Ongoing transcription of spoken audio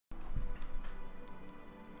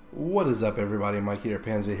What is up, everybody? Mike here,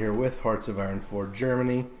 Panzernator here with Hearts of Iron 4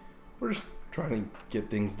 Germany. We're just trying to get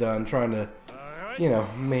things done, trying to,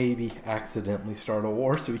 maybe accidentally start a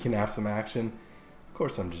war so we can have some action. Of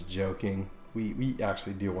course, I'm just joking. We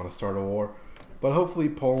actually do want to start a war. But hopefully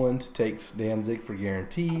Poland takes Danzig for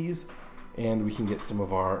guarantees, and we can get some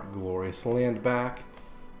of our glorious land back.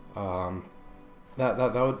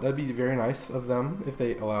 That'd be very nice of them if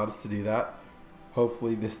they allowed us to do that.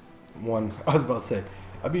 Hopefully this one, I was about to say,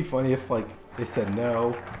 it'd be funny if they said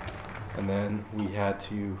no, and then we had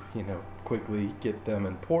to, quickly get them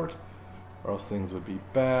in port, or else things would be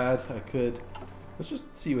bad. Let's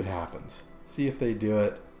just see what happens. See if they do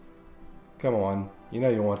it. Come on, you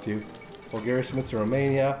want to. Bulgaria submits to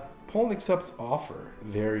Romania. Poland accepts offer.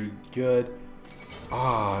 Very good.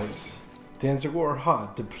 Yes. Danzig War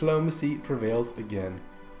hot. Diplomacy prevails again.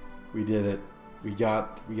 We did it. We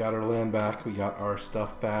got our land back. We got our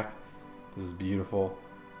stuff back. This is beautiful.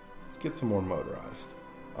 Let's get some more motorized.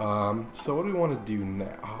 So what do we want to do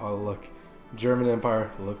now? Oh, look. German Empire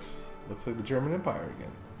looks like the German Empire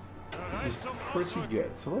again. This is pretty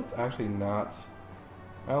good. So let's actually not...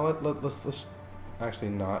 let's actually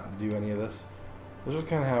not do any of this. Let's just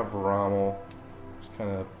kind of have Rommel just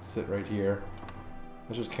kind of sit right here.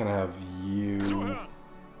 Let's just kind of have you...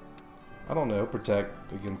 I don't know,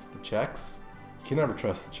 protect against the Czechs. You can never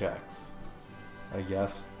trust the Czechs, I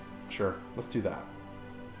guess. Sure, let's do that.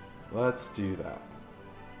 Let's do that.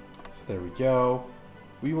 So there we go.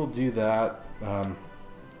 We will do that,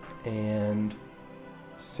 and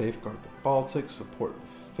safeguard the Baltics, support the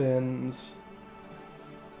Finns.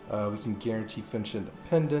 We can guarantee Finnish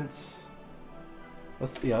independence.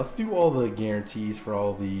 Let's do all the guarantees for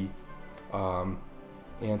all the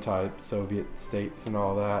anti-Soviet states and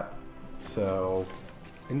all that. So,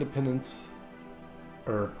 independence,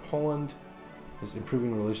 or Poland is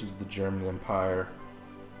improving relations with the German Empire.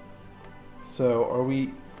 So,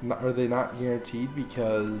 are they not guaranteed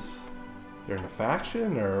because they're in a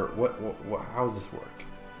faction, or what how does this work?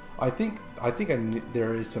 I think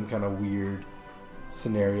there is some kind of weird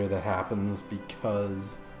scenario that happens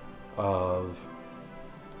because of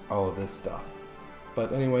all of this stuff.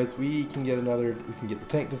 But anyways, we can get the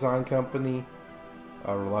tank design company,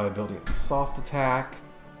 reliability and soft attack,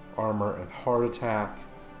 armor and hard attack,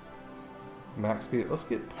 max speed. Let's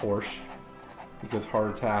get Porsche, because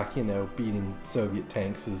hard attack, beating Soviet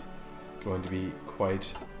tanks is going to be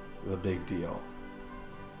quite the big deal.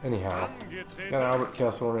 Anyhow, got Albert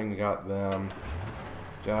Kesselring, got them,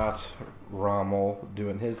 got Rommel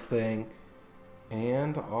doing his thing,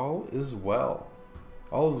 and all is well.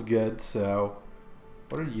 All is good. So,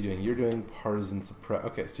 what are you doing? You're doing partisan suppress.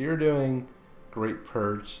 Okay, so you're doing Great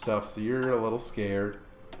Purge stuff, so you're a little scared.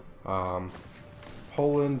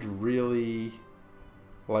 Poland really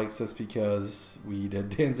likes us because we did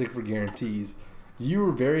Danzig for guarantees. You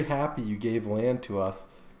were very happy you gave land to us,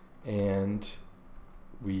 and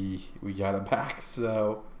we got it back,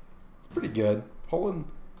 so it's pretty good. Poland,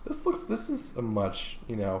 this is a much,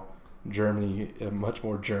 Germany, a much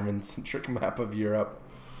more German-centric map of Europe.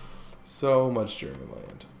 So much German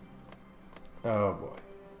land. Oh boy.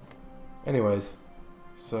 Anyways,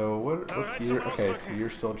 so what's your... Okay, so you're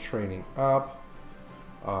still training up.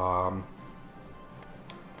 Got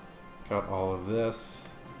all of this.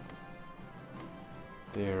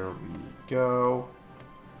 There we go.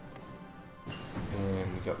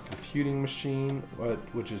 And we got the computing machine,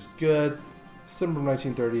 which is good. December of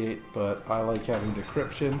 1938, but I like having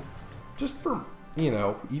decryption. Just for,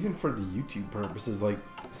 even for the YouTube purposes, like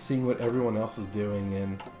seeing what everyone else is doing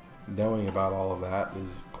and knowing about all of that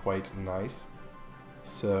is quite nice.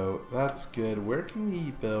 So that's good. Where can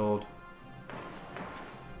we build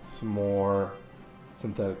some more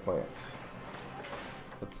synthetic plants?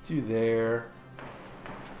 Let's do there.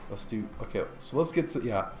 Let's do, okay, so let's get some,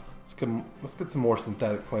 let's get some more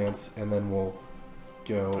synthetic plants, and then we'll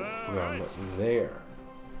go from there.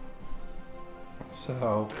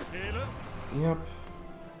 So, yep.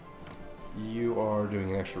 You are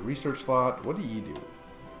doing an extra research slot. What do you do?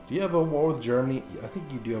 Do you have a war with Germany? I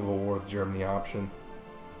think you do have a war with Germany option,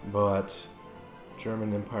 but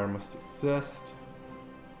German Empire must exist.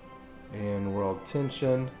 And world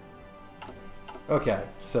tension. Okay,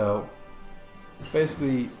 so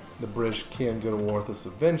basically the British can go to war with us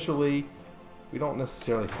eventually. We don't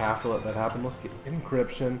necessarily have to let that happen. Let's get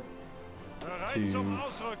encryption to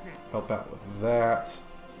help out with that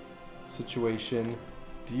situation.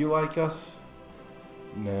 Do you like us?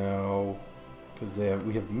 No, because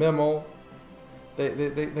we have Memel.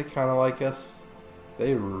 They kind of like us.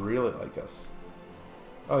 They really like us.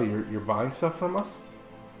 Oh, you're buying stuff from us?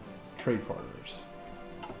 Trade partners.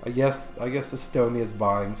 I guess Estonia's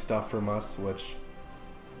buying stuff from us, which,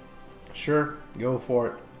 sure, go for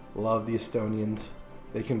it. Love the Estonians.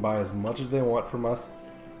 They can buy as much as they want from us.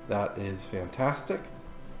 That is fantastic.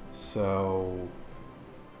 So,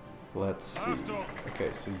 let's see.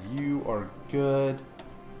 Okay, so you are good.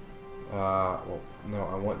 Well, no,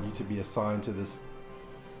 I want you to be assigned to this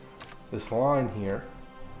line here.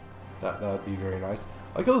 That would be very nice.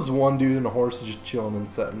 Like this one dude in a horse is just chilling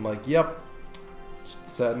and setting. Like, yep, just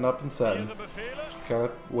setting up and setting. Just kind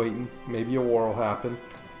of waiting. Maybe a war will happen.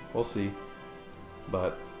 We'll see.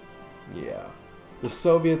 But yeah, the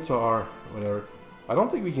Soviets are whatever. I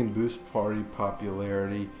don't think we can boost party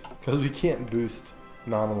popularity because we can't boost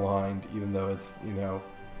non-aligned, even though it's, you know,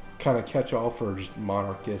 kind of catch-all for just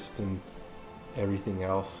monarchist and everything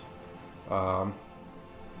else.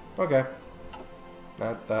 Okay,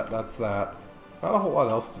 that's that. Not a whole lot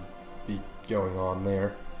else to be going on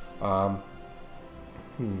there.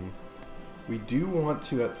 We do want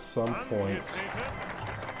to at some point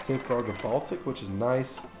safeguard the Baltic, which is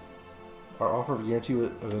nice. Our offer of guarantee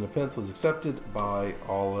of independence was accepted by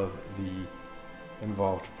all of the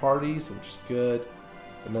involved parties, which is good.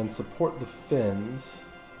 And then support the Finns,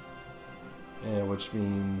 which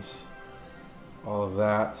means all of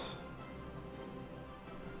that.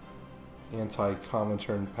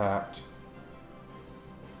 Anti-Comintern Pact.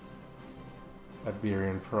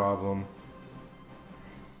 Iberian problem.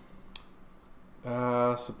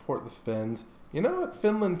 Support the Finns. You know what?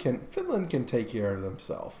 Finland can take care of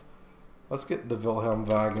themselves. Let's get the Wilhelm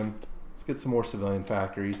II. Let's get some more civilian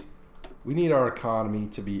factories. We need our economy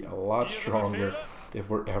to be a lot stronger if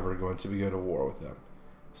we're ever going to go to war with them.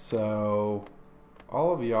 So,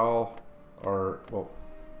 all of y'all are, well,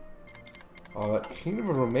 Kingdom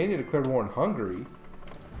of Romania declared war on Hungary.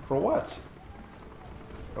 For what?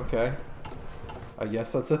 Okay. I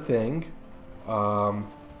guess that's a thing. Hi.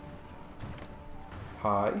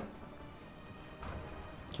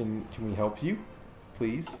 Can we help you?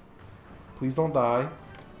 Please? Please don't die.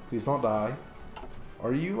 Please don't die.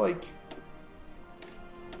 Are you like...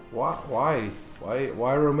 Why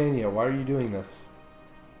Romania? Why are you doing this?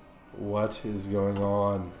 What is going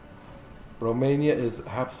on? Romania is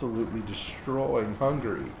absolutely destroying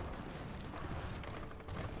Hungary.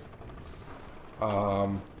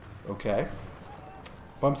 Okay.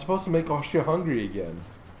 But I'm supposed to make Austria-Hungary again.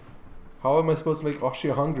 How am I supposed to make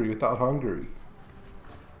Austria-Hungary without Hungary?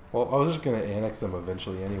 Well, I was just going to annex them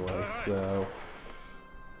eventually anyway, so...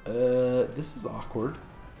 this is awkward.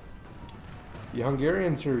 The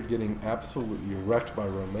Hungarians are getting absolutely wrecked by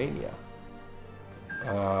Romania.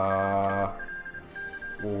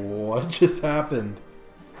 What just happened?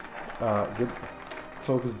 Good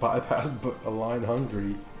focus bypassed, but align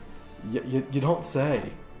Hungary. You don't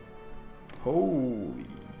say. Holy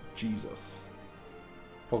Jesus.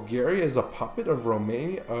 Bulgaria is a puppet of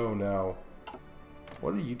Romania? Oh no.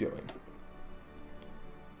 What are you doing?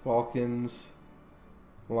 Balkans,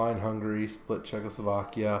 line Hungary, split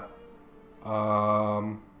Czechoslovakia.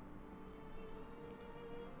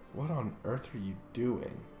 What on earth are you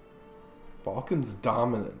doing? Balkans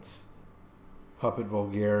dominance. Puppet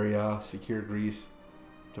Bulgaria, secure Greece,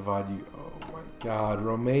 divide you. Oh my god,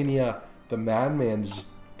 Romania, the madman is just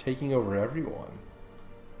taking over everyone.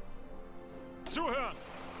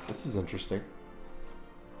 This is interesting.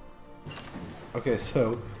 Okay,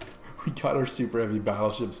 so we got our super heavy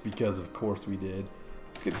battleships because of course we did.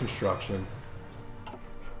 Let's get construction.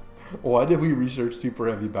 Why did we research super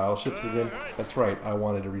heavy battleships again? That's right, I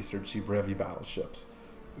wanted to research super heavy battleships.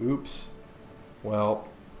 Oops. Well,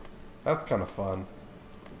 that's kind of fun.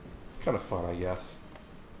 It's kind of fun, I guess.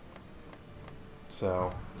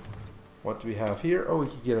 So, what do we have here? Oh, we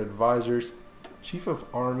could get advisors. Chief of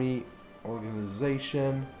Army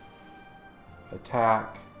Organization,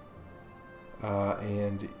 Attack,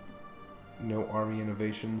 and no Army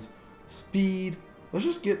Innovations. Speed. Let's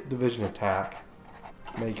just get Division Attack.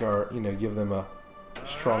 Make our, give them a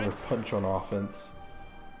stronger punch on offense.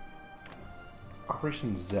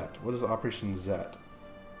 Operation Z. What is Operation Z?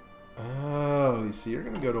 Oh, you see, you're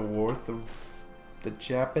going to go to war with the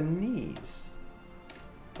Japanese.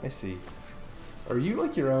 I see. Are you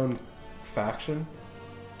like your own faction?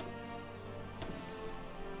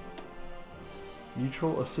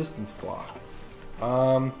 Mutual assistance block.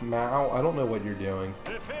 Mao, I don't know what you're doing.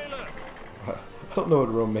 I don't know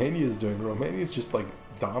what Romania is doing. Romania is just like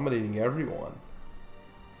dominating everyone.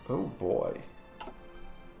 Oh boy.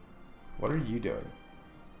 What are you doing?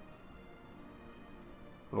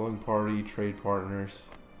 Ruling party, trade partners.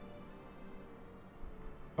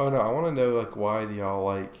 Oh no, I want to know like why do y'all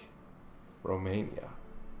like Romania?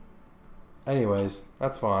 Anyways,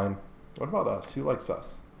 that's fine. What about us? Who likes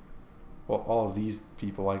us? Well, all of these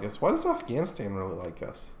people like us. Why does Afghanistan really like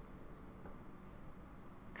us?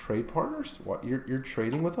 Trade partners? What? You're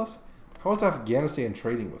trading with us? How is Afghanistan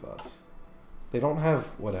trading with us? They don't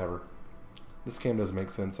have... whatever. This game doesn't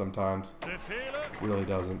make sense sometimes. It really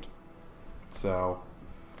doesn't. So...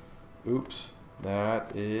 oops.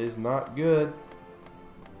 That is not good.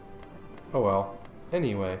 Oh well.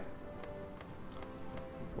 Anyway.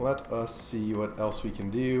 Let us see what else we can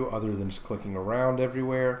do other than just clicking around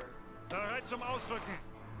everywhere.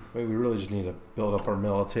 Maybe we really just need to build up our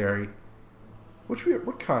military. Which we're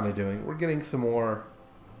kind of doing. We're getting some more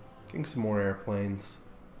airplanes.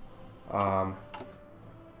 I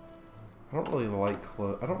don't really like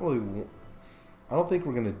I don't think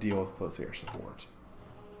we're gonna deal with close air support.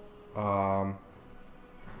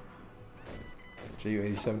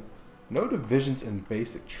 JU-87. No divisions in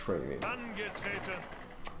basic training.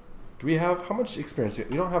 Do we have how much experience?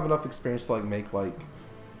 We don't have enough experience to like make like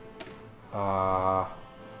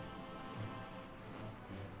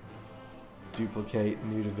duplicate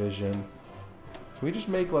new division. Can we just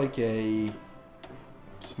make like a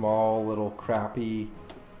small little crappy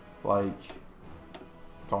like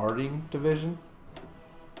guarding division?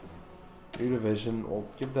 New division. We'll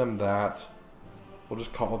give them that. We'll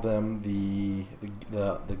just call them the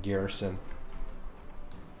garrison.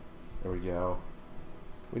 There we go.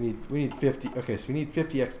 We need 50. Okay, so we need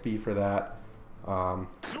 50 XP for that.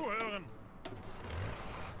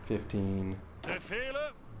 15.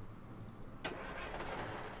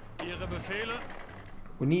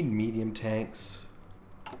 We need medium tanks.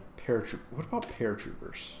 What about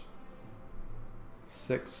paratroopers?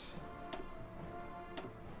 6,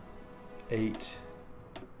 8,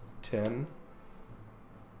 10.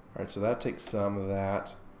 Alright, so that takes some of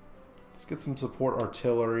that. Let's get some support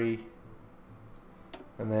artillery.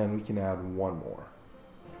 And then we can add one more.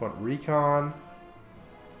 We want recon,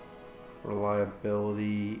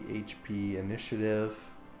 reliability, HP, initiative,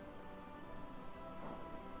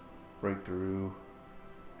 breakthrough.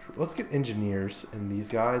 Let's get engineers in these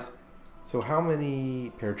guys. So how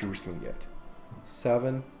many paratroopers can we get?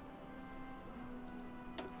 7.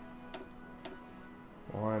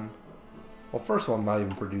 1. Well, first of all, I'm not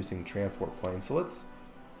even producing transport planes, so let's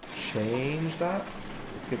change that.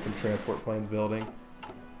 Get some transport planes building.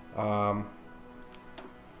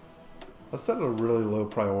 Let's set a really low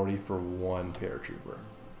priority for 1 paratrooper.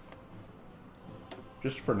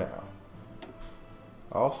 Just for now.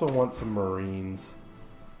 I also want some Marines.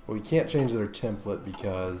 But we can't change their template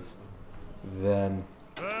because then,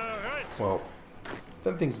 well,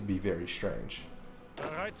 then things would be very strange.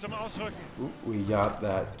 Ooh, we got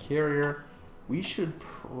that carrier. We should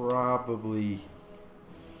probably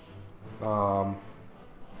let's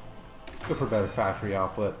go for better factory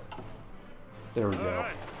output. There we go.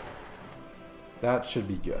 That should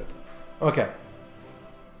be good. Okay.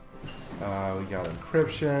 We got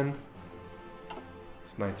encryption.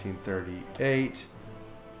 It's 1938.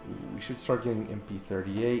 Ooh, we should start getting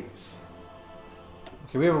MP38s.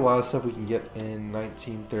 Okay, we have a lot of stuff we can get in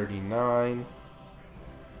 1939.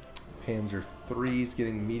 Panzer IIIs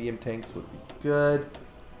getting medium tanks would be good.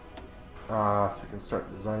 So we can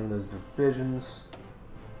start designing those divisions.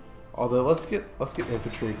 Although let's get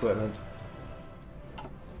infantry equipment.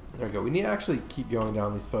 There we go. We need to actually keep going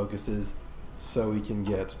down these focuses so we can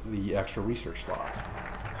get the extra research slot.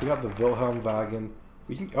 So we got the Wilhelm wagon.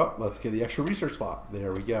 We can let's get the extra research slot.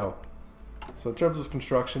 There we go. So in terms of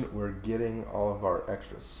construction, we're getting all of our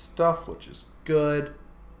extra stuff, which is good.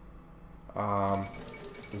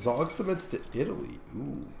 Zog submits to Italy.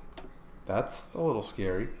 Ooh, that's a little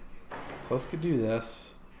scary. So let's do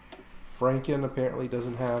this. Franken apparently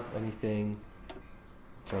doesn't have anything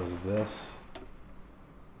in terms of this.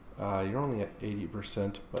 You're only at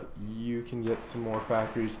 80%, but you can get some more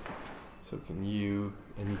factories. So can you,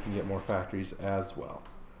 and you can get more factories as well.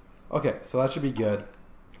 Okay, so that should be good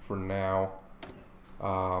for now.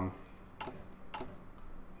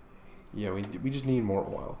 Yeah, we just need more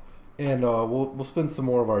oil. And we'll spend some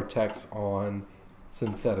more of our techs on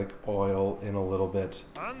synthetic oil in a little bit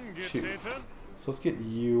too. So let's get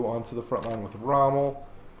you onto the front line with Rommel.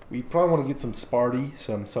 We probably want to get some Sparty,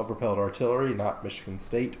 some self-propelled artillery, not Michigan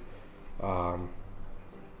State,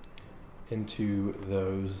 into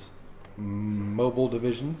those mobile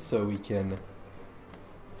divisions so we can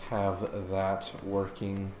have that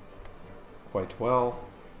working quite well.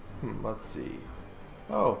 Let's see.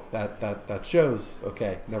 Oh, that shows.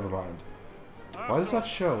 Okay, never mind. Why does that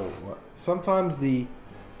show? Sometimes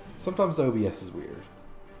OBS is weird.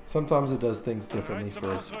 Sometimes it does things differently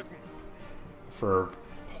for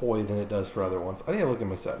HoI than it does for other ones. I need to look at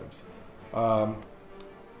my settings.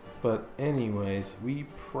 But anyways, we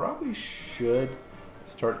probably should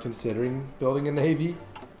start considering building a navy,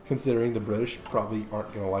 considering the British probably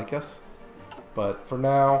aren't going to like us. But for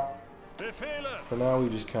now we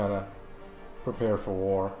just kind of prepare for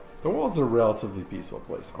war. The world's a relatively peaceful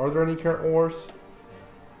place. Are there any current wars?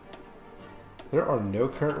 There are no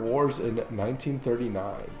current wars in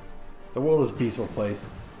 1939. The world is a peaceful place.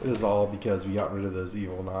 It is all because we got rid of those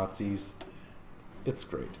evil Nazis. It's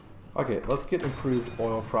great. Okay, let's get improved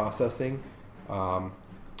oil processing.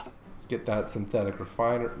 Let's get that the synthetic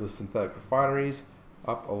refineries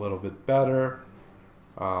up a little bit better.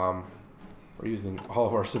 We're using all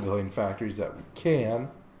of our civilian factories that we can,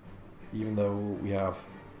 even though we have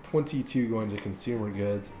 22 going to consumer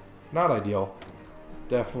goods. Not ideal.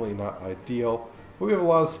 Definitely not ideal. But we have a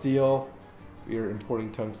lot of steel. We are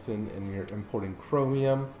importing tungsten and we are importing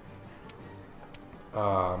chromium.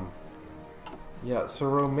 Yeah, so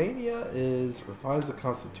Romania is revise the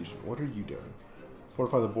constitution. What are you doing?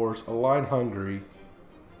 Fortify the borders. Align Hungary.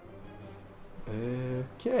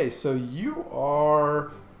 Okay, so you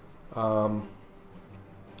are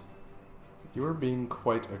being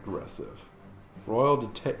quite aggressive.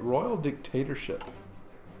 Royal dictatorship.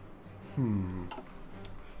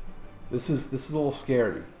 This is a little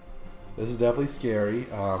scary. This is definitely scary.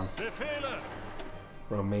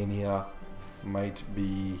 Romania might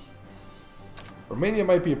be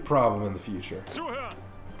a problem in the future.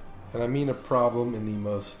 And I mean a problem in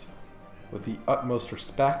with the utmost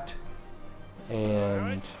respect,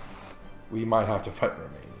 and we might have to fight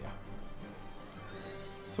Romania.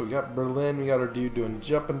 So we got Berlin, we got our dude doing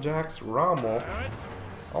jumping jacks. Rommel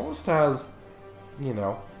almost has, you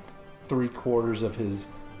know, 3/4 of his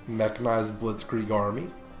mechanized blitzkrieg army,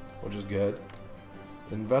 which is good.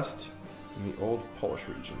 Invest in the old Polish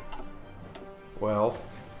region. Well,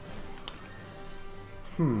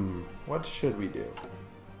 what should we do?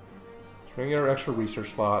 Should we get our extra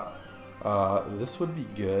research slot? This would be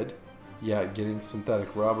good. Yeah, getting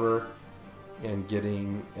synthetic rubber and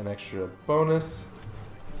getting an extra bonus.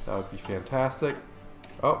 That would be fantastic.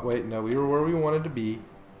 Oh, wait, no, we were where we wanted to be.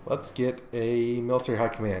 Let's get a military high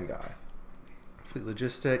command guy. Fleet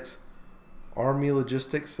logistics, army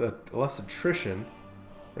logistics, less attrition,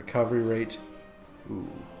 recovery rate. Ooh.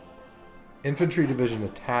 Infantry division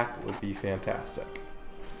attack would be fantastic.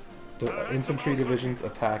 Infantry divisions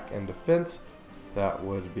attack and defense. That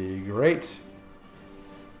would be great.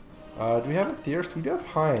 Do we have a theorist? We do have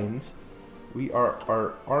Heinz.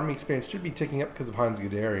 Our army experience should be ticking up because of Heinz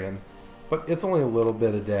Guderian, but it's only a little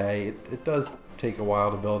bit a day. It does take a while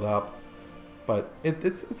to build up, but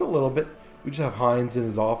it's a little bit. We just have Heinz in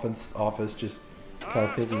his office just kind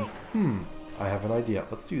of thinking, I have an idea.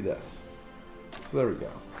 Let's do this. So there we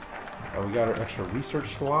go. We got our extra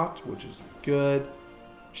research slot, which is good.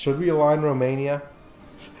 Should we align Romania?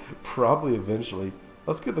 Probably eventually.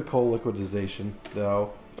 Let's get the coal liquidization,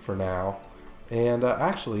 though, for now. And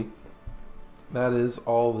actually, that is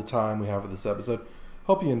all the time we have for this episode.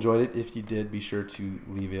 Hope you enjoyed it. If you did, be sure to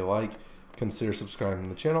leave a like. Consider subscribing to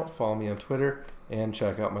the channel. Follow me on Twitter. And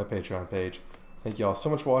check out my Patreon page. Thank you all so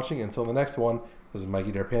much for watching. Until the next one, this is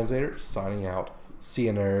Mikey Panzernator signing out. See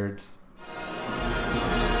you, nerds.